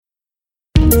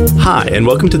Hi, and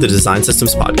welcome to the Design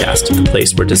Systems Podcast, the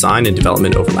place where design and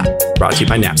development overlap. Brought to you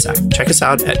by Knapsack. Check us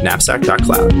out at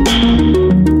knapsack.cloud.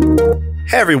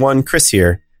 Hey everyone, Chris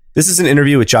here. This is an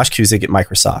interview with Josh Cusick at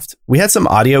Microsoft. We had some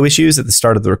audio issues at the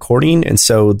start of the recording, and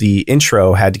so the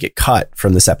intro had to get cut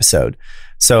from this episode.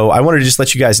 So I wanted to just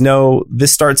let you guys know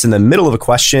this starts in the middle of a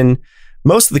question.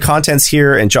 Most of the content's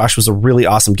here, and Josh was a really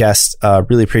awesome guest.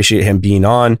 Really appreciate him being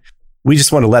on. We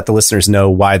just want to let the listeners know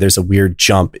why there's a weird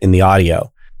jump in the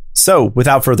audio. So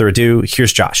without further ado,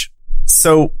 here's Josh.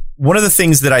 So one of the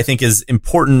things that I think is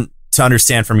important to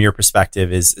understand from your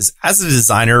perspective is as a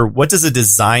designer, what does a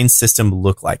design system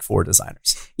look like for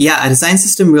designers? Yeah, a design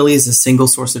system really is a single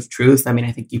source of truth. I mean,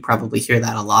 I think you probably hear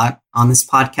that a lot on this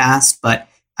podcast, but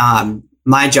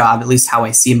my job, at least how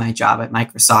I see my job at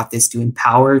Microsoft, is to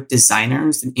empower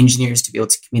designers and engineers to be able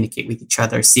to communicate with each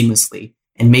other seamlessly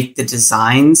and make the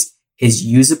designs as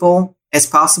usable as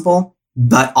possible,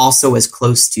 but also as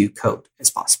close to code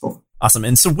as possible. Awesome.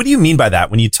 And so what do you mean by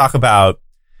that when you talk about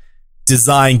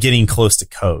design getting close to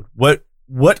code?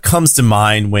 What comes to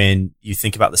mind when you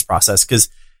think about this process? Because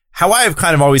how I have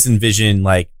kind of always envisioned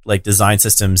like design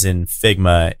systems in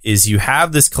Figma is you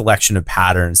have this collection of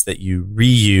patterns that you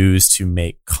reuse to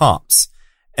make comps.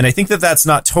 And I think that that's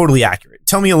not totally accurate.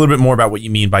 Tell me a little bit more about what you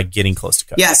mean by getting close to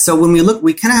code. Yeah. So when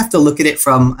we kind of have to look at it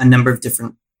from a number of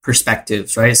different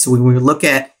perspectives, right? So when we look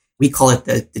at, we call it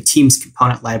the Teams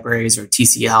component libraries, or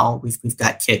TCL. We've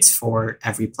got kits for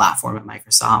every platform at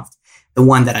Microsoft. The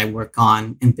one that I work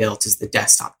on and built is the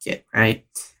desktop kit, right?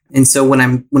 And so when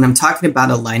I'm talking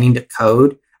about aligning to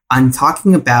code, I'm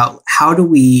talking about how do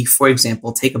we, for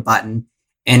example, take a button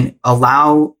and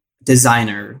allow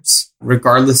designers,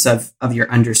 regardless of your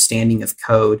understanding of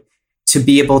code, to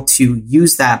be able to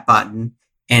use that button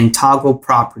and toggle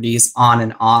properties on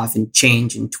and off and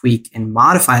change and tweak and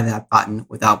modify that button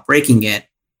without breaking it.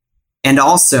 And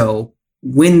also,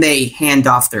 when they hand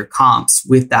off their comps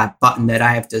with that button that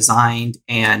I have designed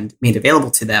and made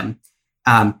available to them,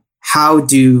 how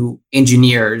do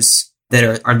engineers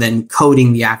that are then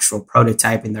coding the actual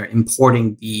prototype and they're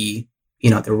importing the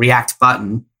React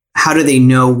button, how do they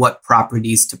know what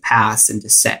properties to pass and to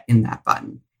set in that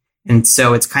button? And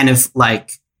so it's kind of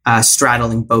like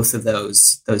straddling both of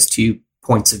those 2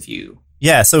 points of view.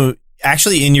 Yeah. So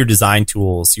actually in your design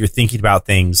tools, you're thinking about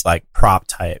things like prop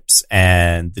types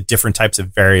and the different types of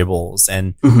variables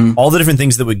and all the different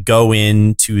things that would go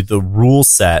into the rule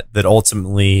set that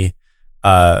ultimately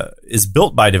is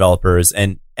built by developers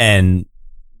and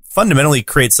fundamentally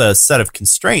creates a set of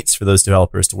constraints for those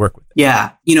developers to work with.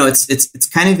 Yeah. It's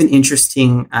kind of an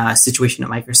interesting situation at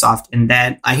Microsoft in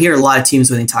that I hear a lot of teams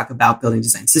when they talk about building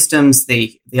design systems,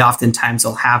 they oftentimes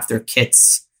will have their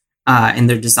kits and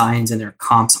their designs and their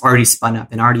comps already spun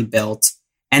up and already built.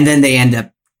 And then they end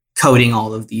up coding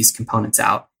all of these components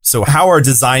out. So how are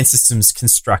design systems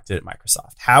constructed at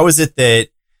Microsoft? How is it that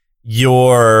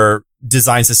your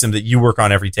design system that you work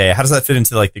on every day, how does that fit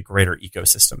into like the greater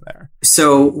ecosystem there?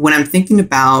 So when I'm thinking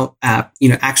about,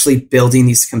 actually building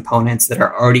these components that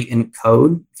are already in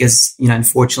code, because,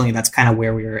 unfortunately, that's kind of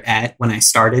where we were at when I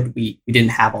started. We didn't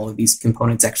have all of these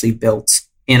components actually built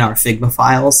in our Figma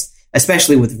files,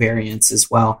 especially with variants as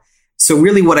well. So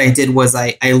really what I did was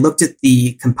I looked at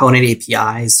the component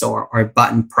APIs or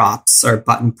button props or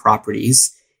button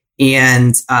properties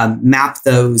and mapped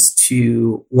those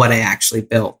to what I actually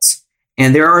built.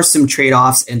 And there are some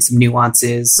trade-offs and some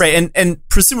nuances. Right. And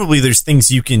presumably there's things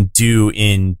you can do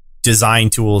in design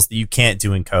tools that you can't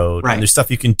do in code. Right. And there's stuff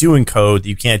you can do in code that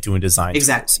you can't do in design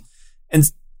exactly.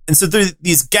 tools. And so there are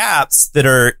these gaps that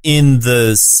are in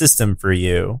the system for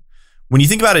you. When you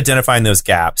think about identifying those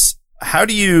gaps, how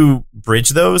do you bridge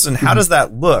those and how does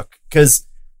that look? Because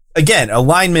again,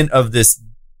 alignment of this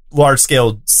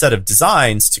large-scale set of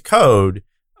designs to code,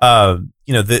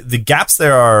 the gaps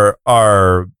there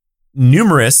are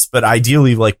numerous, but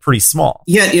ideally like pretty small.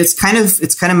 Yeah, it's kind of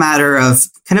a matter of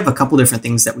kind of a couple different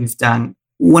things that we've done.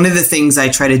 One of the things I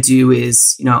try to do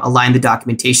is, align the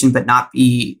documentation, but not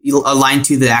be aligned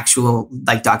to the actual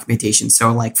like documentation.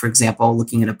 So like, for example,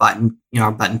 looking at a button,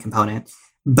 our button component,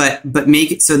 but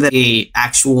make it so that a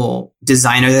actual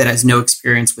designer that has no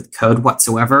experience with code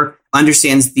whatsoever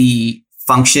understands the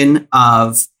function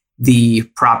of the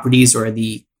properties or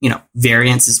the,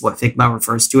 variance is what Figma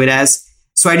refers to it as.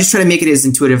 So I just try to make it as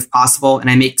intuitive as possible. And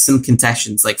I make some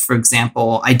concessions. Like, for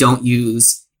example, I don't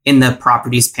use in the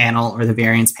properties panel or the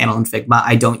variance panel in Figma,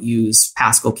 I don't use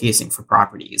Pascal casing for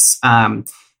properties. I'll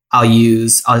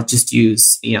just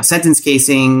use, sentence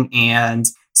casing, and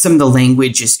some of the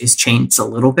language is changed a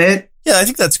little bit. Yeah, I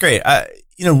think that's great.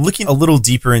 Looking a little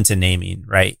deeper into naming,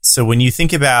 right? So when you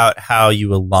think about how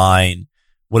you align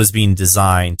what is being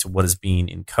designed to what is being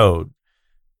in code.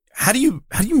 How do you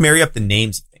marry up the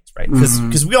names of things, right?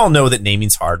 Because we all know that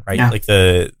naming's hard, right? Yeah. Like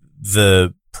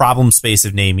the problem space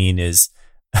of naming is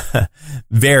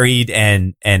varied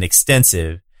and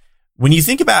extensive. When you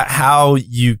think about how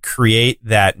you create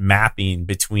that mapping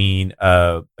between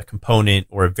a component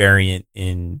or a variant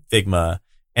in Figma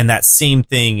and that same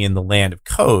thing in the land of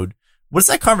code, what does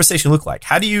that conversation look like?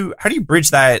 How do you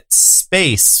bridge that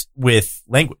space with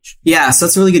language? Yeah, so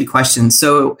that's a really good question.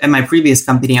 So at my previous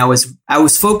company, I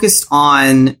was focused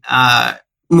on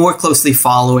more closely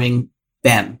following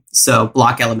BEM, so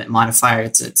block element modifier.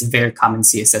 It's a very common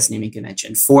CSS naming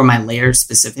convention for my layers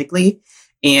specifically,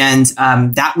 and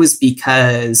that was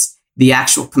because the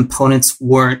actual components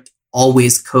weren't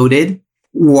always coded.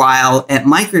 While at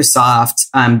Microsoft,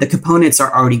 the components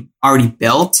are already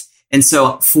built. And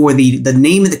so for the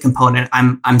name of the component,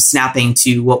 I'm snapping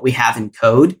to what we have in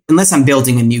code. Unless I'm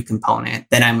building a new component,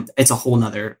 then it's a whole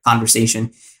nother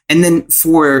conversation. And then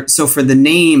for the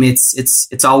name,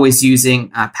 it's always using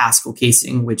Pascal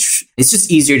casing, which is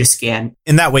just easier to scan.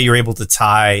 In that way, you're able to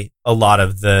tie a lot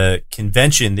of the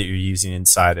convention that you're using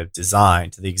inside of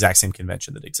design to the exact same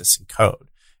convention that exists in code.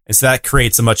 And so that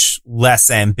creates a much less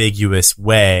ambiguous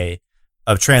way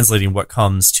of translating what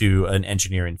comes to an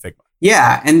engineer in Figma.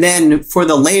 Yeah. And then for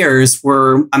the layers,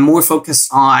 I'm more focused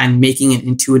on making it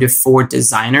intuitive for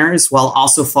designers while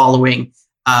also following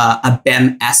a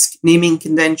BEM-esque naming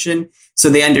convention. So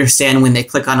they understand when they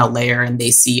click on a layer and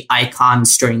they see icon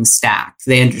string stack,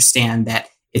 they understand that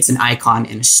it's an icon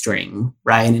in a string,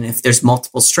 right? And if there's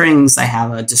multiple strings, I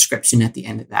have a description at the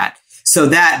end of that. So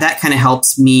that kind of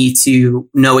helps me to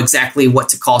know exactly what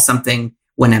to call something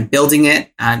when I'm building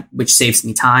it, which saves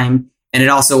me time. And it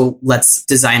also lets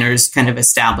designers kind of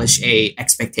establish a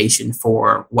expectation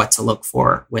for what to look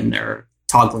for when they're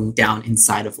toggling down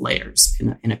inside of layers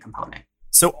in a component.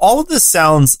 So all of this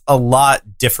sounds a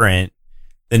lot different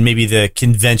than maybe the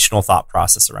conventional thought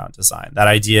process around design. That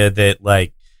idea that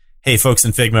like, hey, folks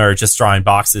in Figma are just drawing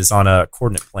boxes on a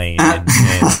coordinate plane and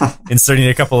inserting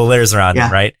a couple of layers around them,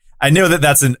 right? I know that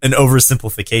that's an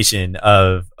oversimplification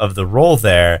of the role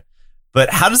there. But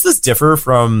how does this differ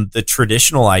from the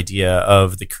traditional idea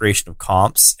of the creation of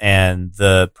comps and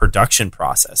the production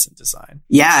process in design?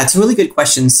 Yeah, it's a really good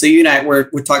question. So you and I we're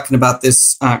talking about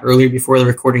this earlier before the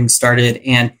recording started,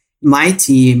 and my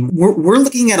team we're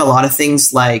looking at a lot of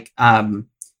things like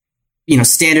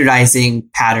standardizing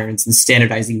patterns and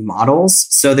standardizing models.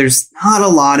 So there's not a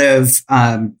lot of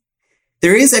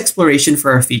there is exploration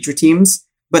for our feature teams,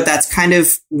 but that's kind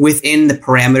of within the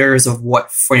parameters of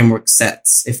what framework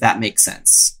sets, if that makes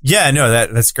sense. Yeah, no,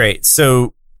 that's great.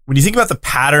 So when you think about the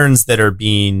patterns that are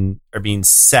being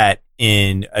set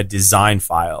in a design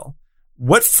file,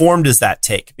 what form does that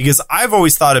take? Because I've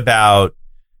always thought about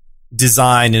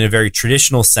design in a very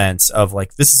traditional sense of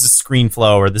like, this is a screen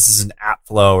flow, or this is an app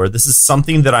flow, or this is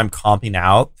something that I'm comping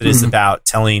out that is about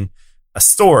telling a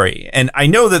story. And I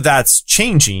know that that's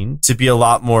changing to be a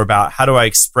lot more about how do I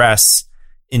express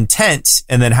intent,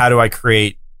 and then how do I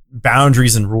create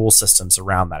boundaries and rule systems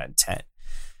around that intent.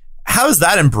 How is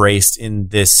that embraced in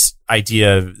this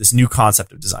idea of this new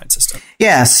concept of design system?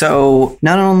 Yeah, so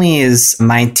not only is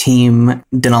my team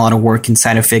done a lot of work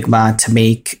inside of Figma to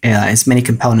make as many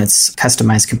components,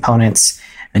 customized components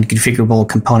and configurable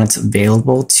components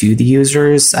available to the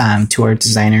users, to our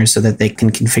designers, so that they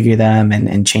can configure them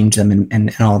and change them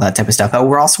and all that type of stuff. But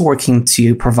we're also working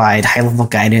to provide high-level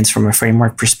guidance from a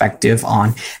framework perspective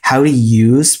on how to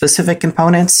use specific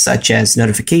components, such as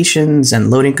notifications and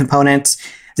loading components.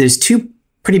 There's two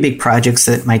pretty big projects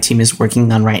that my team is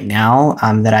working on right now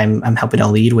that I'm helping to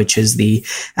lead, which is the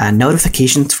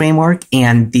notifications framework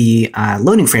and the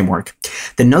loading framework.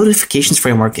 The notifications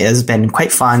framework has been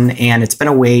quite fun, and it's been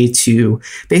a way to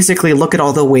basically look at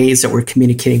all the ways that we're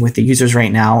communicating with the users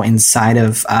right now inside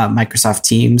of Microsoft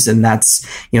Teams. And that's,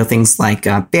 things like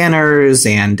banners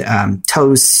and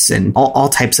toasts and all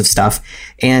types of stuff.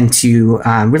 And to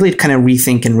really kind of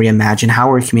rethink and reimagine how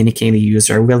we're communicating to the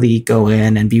user, really go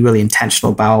in and be really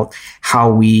intentional about how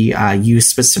we use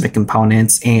specific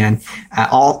components and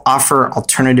offer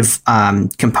alternative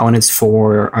components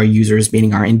for our users,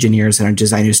 meaning our engineers and our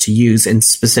designers, to use in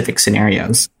specific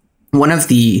scenarios. one of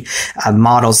the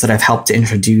models that I've helped to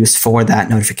introduce for that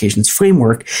notifications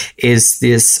framework is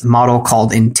this model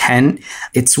called intent.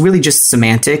 It's really just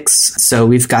semantics. So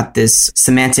we've got this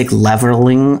semantic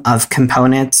leveling of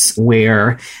components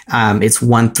where it's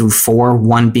 1 through 4,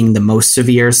 1 being the most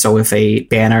severe. So if a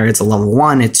banner is a level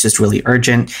 1, it's just really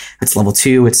urgent. If it's level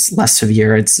 2, it's less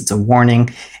severe. It's a warning.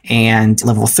 And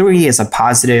level 3 is a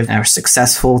positive or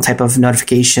successful type of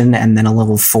notification. And then a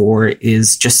level 4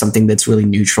 is just something that's really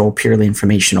neutral, purely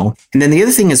informational. And then the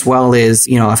other thing as well is,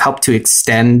 I've helped to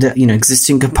extend,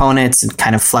 existing components and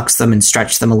kind of flex them and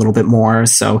stretch them a little bit more.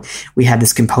 So we had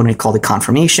this component called a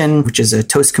confirmation, which is a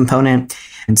toast component.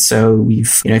 And so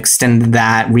we've extended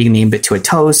that, renamed it to a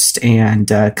toast, and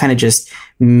kind of just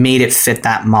made it fit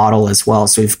that model as well.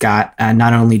 So we've got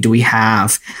not only do we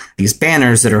have these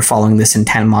banners that are following this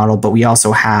intent model, but we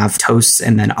also have toasts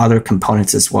and then other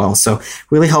components as well. So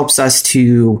really helps us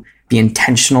to be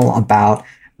intentional about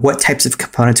what types of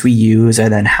components we use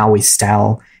and then how we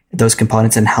style those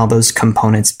components and how those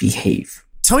components behave.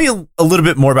 Tell me a little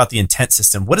bit more about the intent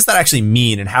system. What does that actually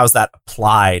mean, and how is that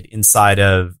applied inside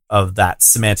of that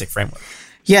semantic framework?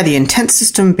 Yeah, the intent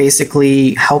system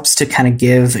basically helps to kind of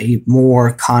give a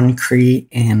more concrete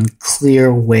and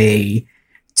clear way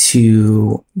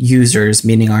to users,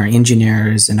 meaning our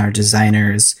engineers and our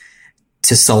designers,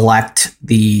 to select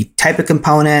the type of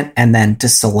component and then to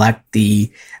select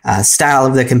the style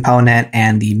of the component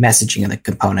and the messaging of the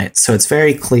component. So it's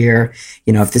very clear,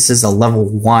 if this is a level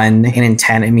 1 in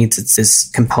intent, it means this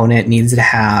component needs to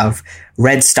have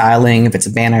red styling. If it's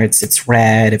a banner, it's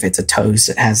red. If it's a toast,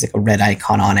 it has like a red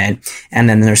icon on it. And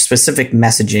then there's specific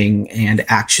messaging and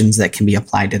actions that can be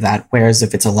applied to that. Whereas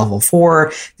if it's a level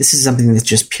 4, this is something that's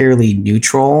just purely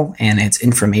neutral and it's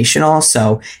informational.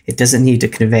 So it doesn't need to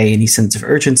convey any sense of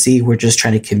urgency. We're just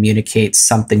trying to communicate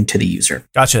something to the user.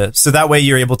 Gotcha. So that way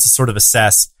you're able to sort of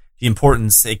assess the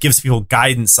importance. It gives people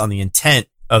guidance on the intent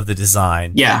of the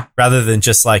design. Yeah. Rather than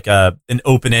just like an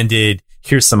open-ended,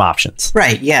 here's some options.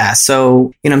 Right. Yeah.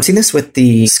 So, I'm seeing this with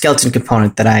the skeleton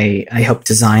component that I helped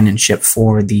design and ship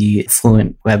for the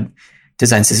Fluent web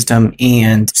design system,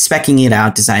 and speccing it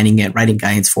out, designing it, writing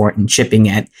guidance for it, and shipping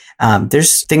it.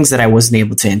 There's things that I wasn't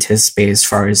able to anticipate as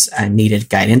far as needed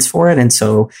guidance for it. And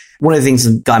so one of the things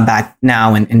I've gone back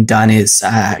now and done is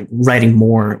writing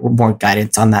more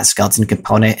guidance on that skeleton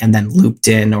component, and then looped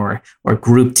in or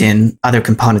grouped in other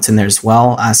components in there as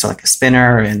well. So like a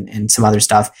spinner and some other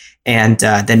stuff, and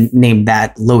then named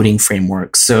that loading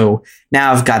framework. So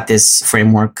now I've got this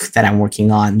framework that I'm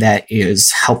working on that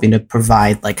is helping to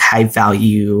provide like high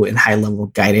value and high level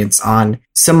guidance on,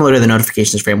 similar to the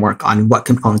notifications framework, on what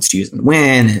components to use and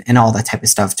when, and all that type of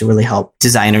stuff to really help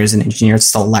designers and engineers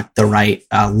select the right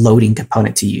loading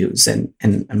component to use and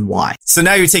why. So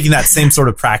now you're taking that same sort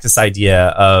of practice idea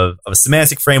of a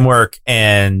semantic framework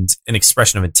and an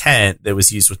expression of intent that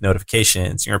was used with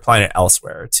notifications, and you're applying it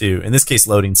elsewhere to, in this case,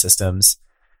 loading systems.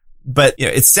 But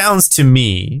it sounds to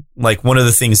me like one of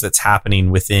the things that's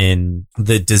happening within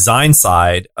the design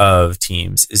side of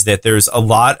teams is that there's a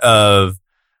lot of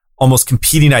almost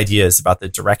competing ideas about the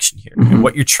direction here. Mm-hmm. And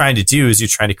what you're trying to do is you're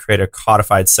trying to create a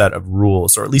codified set of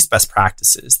rules, or at least best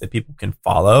practices that people can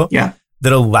follow,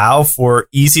 that allow for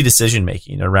easy decision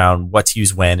making around what to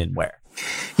use when and where.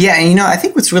 Yeah. And, I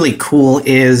think what's really cool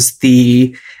is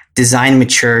the design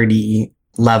maturity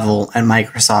level at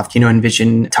Microsoft.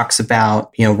 InVision talks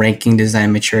about, ranking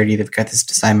design maturity. They've got this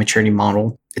design maturity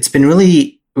model. It's been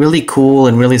really, really cool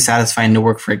and really satisfying to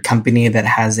work for a company that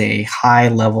has a high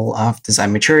level of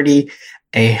design maturity,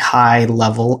 a high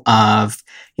level of,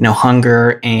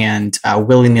 hunger and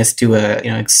willingness to,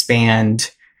 expand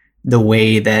the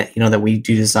way that, that we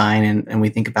do design and we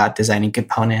think about designing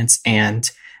components,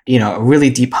 and, a really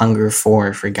deep hunger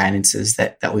for guidances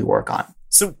that we work on.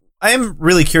 So I am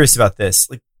really curious about this.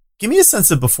 Like, give me a sense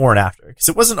of before and after, because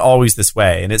it wasn't always this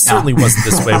way, and it certainly wasn't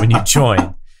this way when you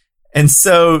joined. And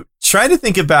so try to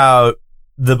think about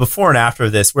the before and after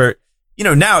of this, where,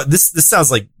 now this sounds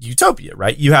like utopia,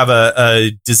 right? You have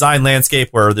a design landscape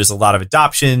where there's a lot of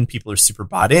adoption. People are super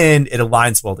bought in. It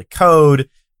aligns well to code.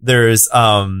 There's,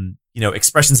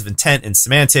 expressions of intent and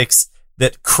semantics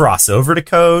that cross over to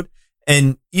code.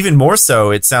 And even more so,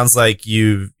 it sounds like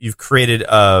you've created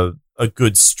a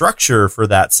good structure for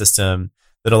that system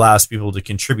that allows people to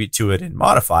contribute to it and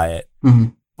modify it. Mm-hmm.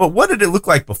 But what did it look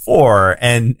like before?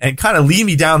 And kind of lead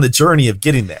me down the journey of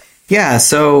getting there. Yeah,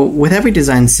 so with every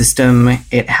design system,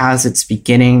 it has its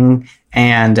beginning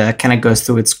and kind of goes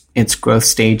through its growth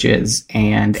stages.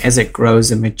 And as it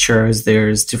grows and matures,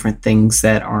 there's different things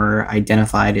that are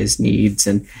identified as needs,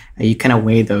 and you kind of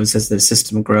weigh those as the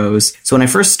system grows. So when I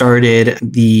first started,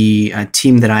 the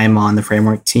team that I'm on, the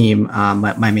framework team,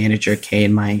 my manager Kay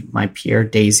and my peer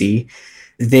Daisy,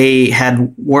 they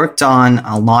had worked on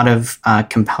a lot of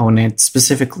components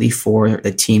specifically for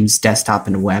the team's desktop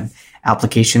and web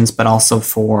applications, but also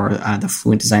for the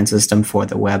Fluent design system for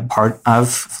the web part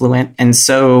of Fluent. And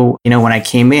so, when I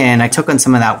came in, I took on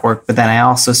some of that work, but then I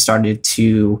also started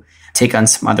to take on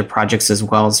some other projects as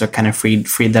well. So kind of freed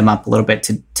them up a little bit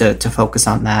to focus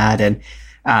on that.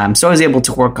 And so I was able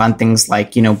to work on things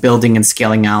like, building and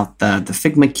scaling out the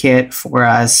Figma kit for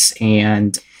us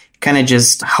and kind of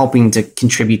just helping to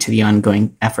contribute to the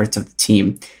ongoing efforts of the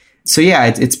team. So yeah,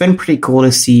 it's been pretty cool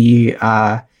to see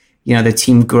the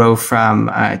team grow from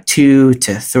 2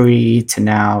 to 3 to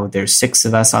now there's 6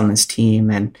 of us on this team.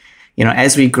 And,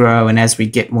 as we grow and as we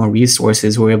get more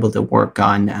resources, we're able to work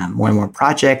on more and more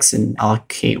projects and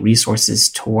allocate resources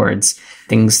towards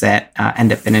things that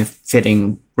end up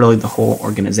benefiting really the whole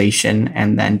organization.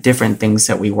 And then different things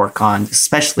that we work on,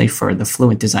 especially for the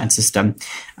Fluent design system,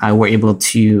 we're able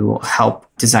to help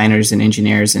designers and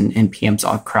engineers and PMs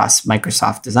all across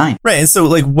Microsoft Design. Right. And so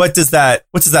what does that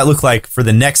look like for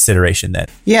the next iteration then?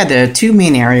 Yeah, the 2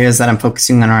 main areas that I'm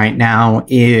focusing on right now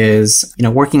is,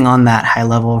 working on that high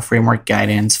level framework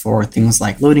guidance for things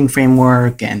like loading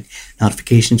framework and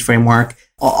notifications framework.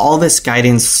 All this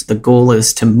guidance, the goal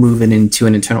is to move it into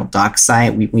an internal doc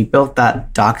site. We built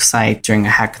that doc site during a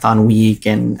hackathon week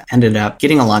and ended up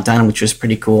getting a lot done, which was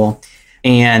pretty cool.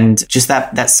 And just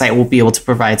that site will be able to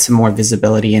provide some more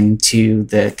visibility into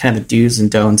the kind of the do's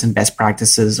and don'ts and best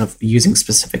practices of using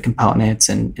specific components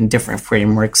and different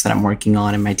frameworks that I'm working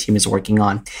on and my team is working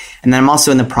on. And then I'm also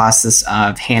in the process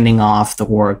of handing off the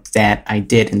work that I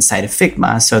did inside of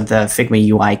Figma. So the Figma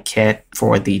UI kit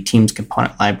for the team's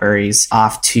component libraries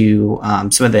off to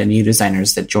some of the new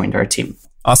designers that joined our team.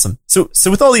 Awesome. So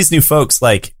with all these new folks,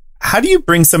 how do you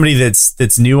bring somebody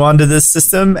that's new onto this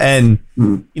system? And,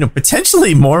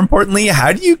 potentially more importantly,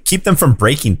 how do you keep them from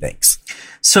breaking things?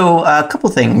 So a couple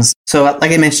things. So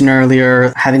like I mentioned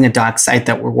earlier, having a doc site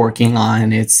that we're working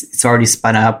on, it's already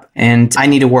spun up and I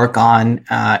need to work on,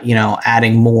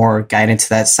 adding more guidance to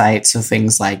that site. So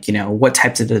things like, what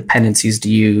types of dependencies to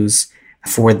use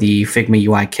for the Figma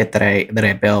UI kit that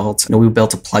I built. We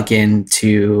built a plugin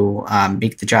to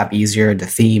make the job easier to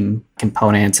theme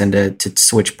components and to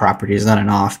switch properties on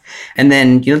and off. And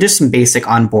then, just some basic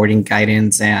onboarding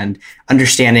guidance and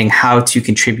understanding how to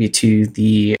contribute to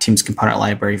the team's component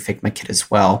library Figma kit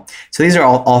as well. So these are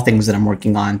all things that I'm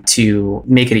working on to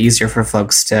make it easier for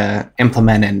folks to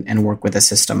implement and work with the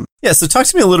system. Yeah, so talk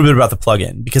to me a little bit about the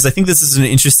plugin, because I think this is an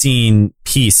interesting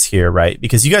piece here, right?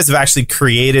 Because you guys have actually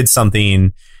created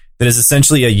something that is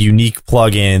essentially a unique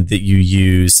plugin that you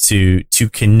use to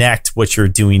connect what you're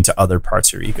doing to other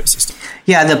parts of your ecosystem.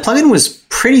 Yeah, the plugin was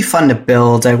pretty fun to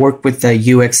build. I worked with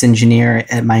the UX engineer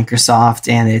at Microsoft,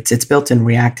 and it's built in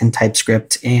React and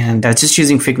TypeScript, and just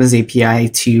using Figma's API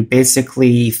to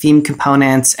basically theme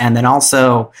components and then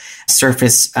also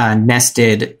surface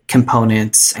nested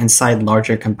components inside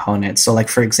larger components. So, like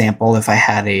for example, if I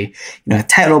had a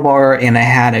title bar and I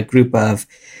had a group of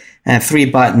 3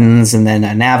 buttons and then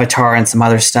an avatar and some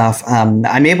other stuff,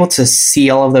 I'm able to see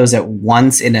all of those at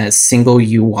once in a single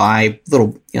UI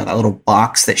that little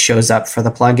box that shows up for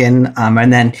the plugin,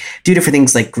 and then do different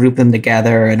things like group them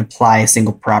together and apply a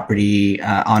single property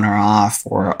on or off,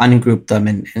 or ungroup them,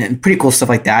 and pretty cool stuff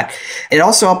like that. It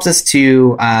also helps us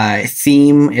to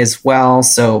theme as well.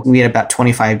 So we had about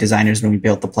 25 designers when we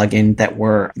built the plugin that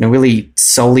were really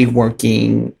solely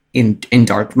working in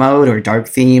dark mode or dark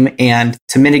theme, and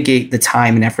to mitigate the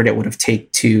time and effort it would have taken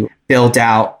to build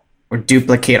out or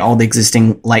duplicate all the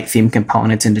existing light theme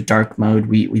components into dark mode,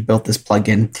 we built this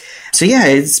plugin. So yeah,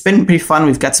 it's been pretty fun.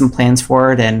 We've got some plans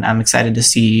for it, and I'm excited to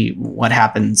see what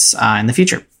happens in the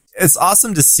future. It's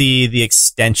awesome to see the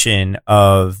extension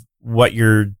of what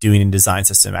you're doing in design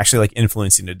system, actually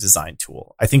influencing a design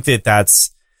tool. I think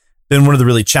that's been one of the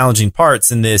really challenging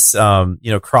parts in this,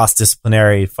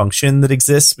 cross-disciplinary function that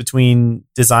exists between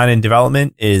design and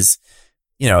development is,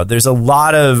 there's a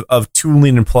lot of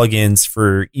tooling and plugins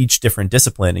for each different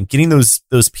discipline, and getting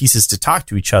those pieces to talk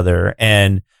to each other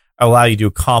and allow you to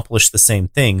accomplish the same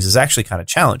things is actually kind of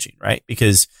challenging, right?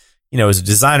 Because, as a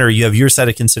designer, you have your set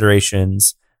of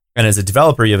considerations, and as a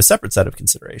developer, you have a separate set of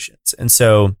considerations. And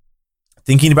so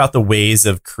thinking about the ways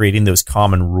of creating those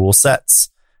common rule sets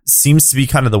seems to be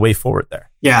kind of the way forward there.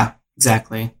 Yeah,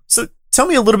 exactly. So Tell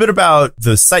me a little bit about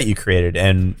the site you created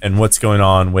and what's going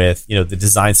on with, the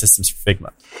design systems for Figma.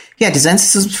 Yeah,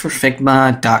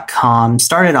 designsystemsforfigma.com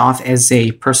started off as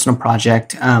a personal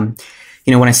project. When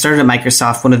I started at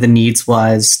Microsoft, one of the needs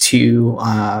was to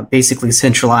basically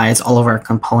centralize all of our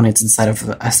components inside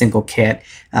of a single kit.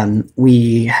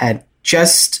 We had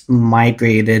just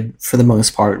migrated, for the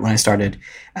most part, when I started,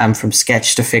 from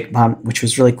Sketch to Figma, which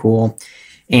was really cool.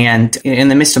 And in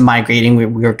the midst of migrating, we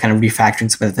were kind of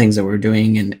refactoring some of the things that we were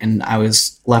doing, and I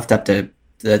was left up to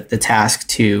the task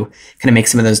to kind of make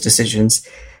some of those decisions.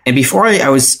 And before I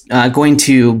was going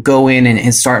to go in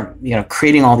and start,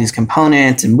 creating all these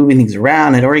components and moving things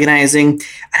around and organizing,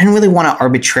 I didn't really want to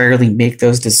arbitrarily make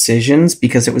those decisions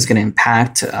because it was going to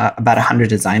impact about 100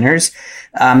 designers.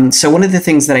 So one of the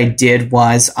things that I did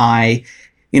was I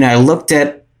looked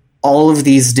at all of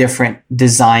these different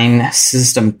design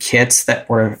system kits that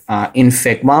were in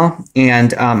Figma,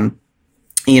 and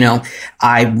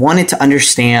I wanted to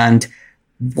understand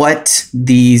what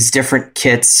these different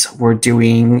kits were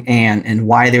doing and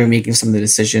why they were making some of the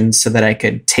decisions so that I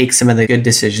could take some of the good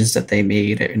decisions that they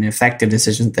made and effective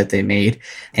decisions that they made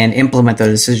and implement those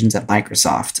decisions at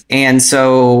Microsoft. And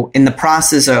so in the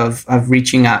process of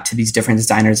reaching out to these different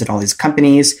designers at all these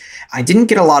companies, I didn't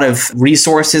get a lot of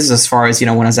resources as far as, when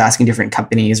I was asking different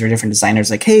companies or different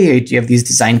designers, like, hey, do you have these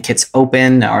design kits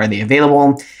open? Are they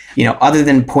available? Other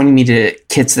than pointing me to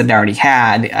kits that I already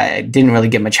had, I didn't really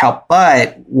get much help.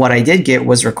 But what I did get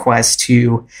was requests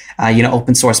to,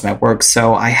 open source my work.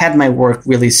 So I had my work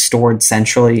really stored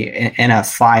centrally in a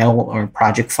file or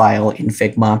project file in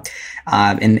Figma.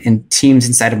 And teams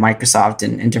inside of Microsoft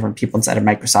and different people inside of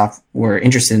Microsoft were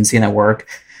interested in seeing that work.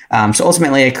 So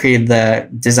ultimately, I created the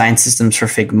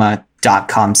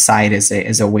designsystemsforfigma.com site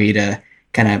as a way to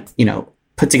kind of,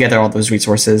 put together all those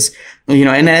resources,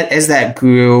 and as that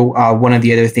grew, one of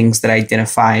the other things that I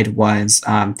identified was,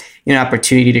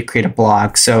 opportunity to create a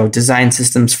blog. So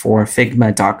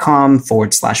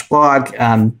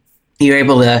designsystemsforfigma.com/blog. You're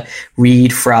able to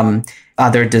read from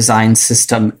other design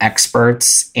system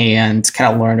experts and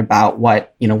kind of learn about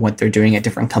what they're doing at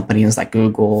different companies like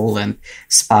Google and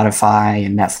Spotify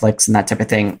and Netflix and that type of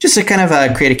thing. Just to kind of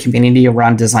create a community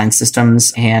around design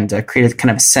systems and create a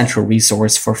kind of a central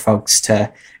resource for folks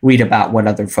to read about what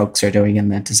other folks are doing in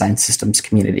the design systems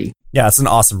community. Yeah, it's an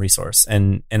awesome resource.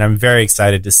 And I'm very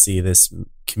excited to see this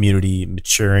community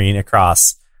maturing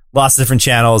across lots of different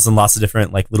channels and lots of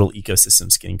different little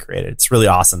ecosystems getting created. It's really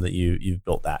awesome that you've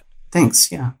built that.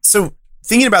 Thanks. Yeah. So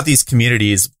thinking about these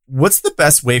communities, what's the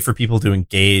best way for people to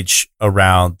engage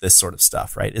around this sort of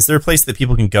stuff, right? Is there a place that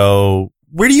people can go?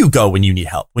 Where do you go when you need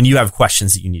help, when you have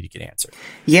questions that you need to get answered?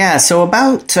 Yeah. So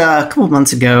about a couple of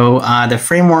months ago, the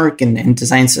framework and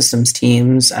design systems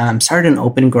teams started an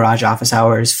open garage office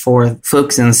hours for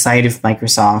folks inside of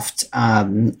Microsoft,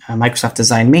 Microsoft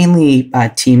Design, mainly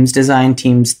Teams Design,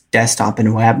 Teams Desktop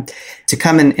and Web, to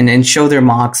come and show their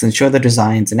mocks and show their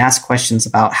designs and ask questions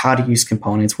about how to use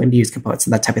components, when to use components,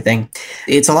 and that type of thing.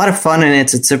 It's a lot of fun, and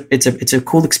it's a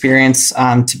cool experience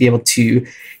to be able to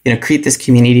create this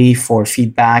community for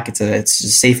feedback. It's a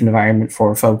safe environment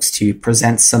for folks to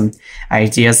present some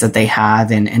ideas that they have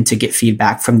and to get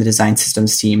feedback from the design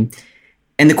systems team.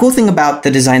 And the cool thing about the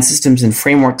design systems and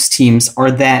frameworks teams are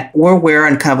that we're aware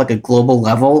on kind of like a global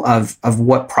level of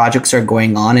what projects are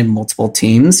going on in multiple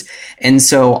teams. And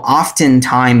so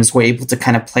oftentimes we're able to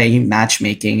kind of play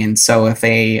matchmaking. And so if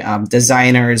a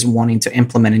designer is wanting to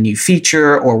implement a new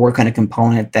feature or work on a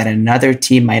component that another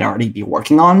team might already be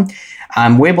working on,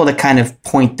 we're able to kind of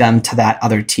point them to that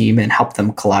other team and help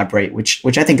them collaborate, which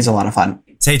I think is a lot of fun.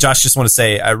 Hey, Josh, just want to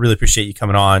say I really appreciate you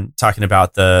coming on, talking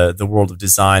about the world of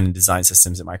design and design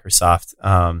systems at Microsoft.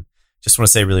 Just want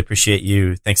to say I really appreciate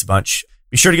you. Thanks a bunch.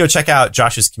 Be sure to go check out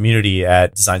Josh's community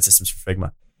at Design Systems for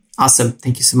Figma. Awesome.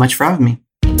 Thank you so much for having me.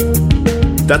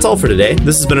 That's all for today.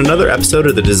 This has been another episode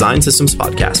of the Design Systems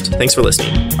Podcast. Thanks for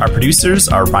listening. Our producers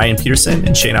are Ryan Peterson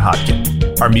and Shayna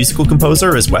Hodkin. Our musical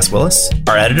composer is Wes Willis.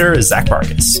 Our editor is Zach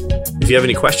Barkas. If you have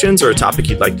any questions or a topic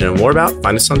you'd like to know more about,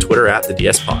 find us on Twitter at the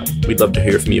DS Pod. We'd love to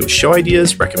hear from you with show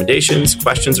ideas, recommendations,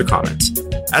 questions, or comments.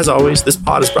 As always, this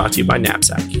pod is brought to you by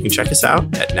Knapsack. You can check us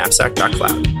out at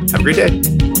knapsack.cloud. Have a great day.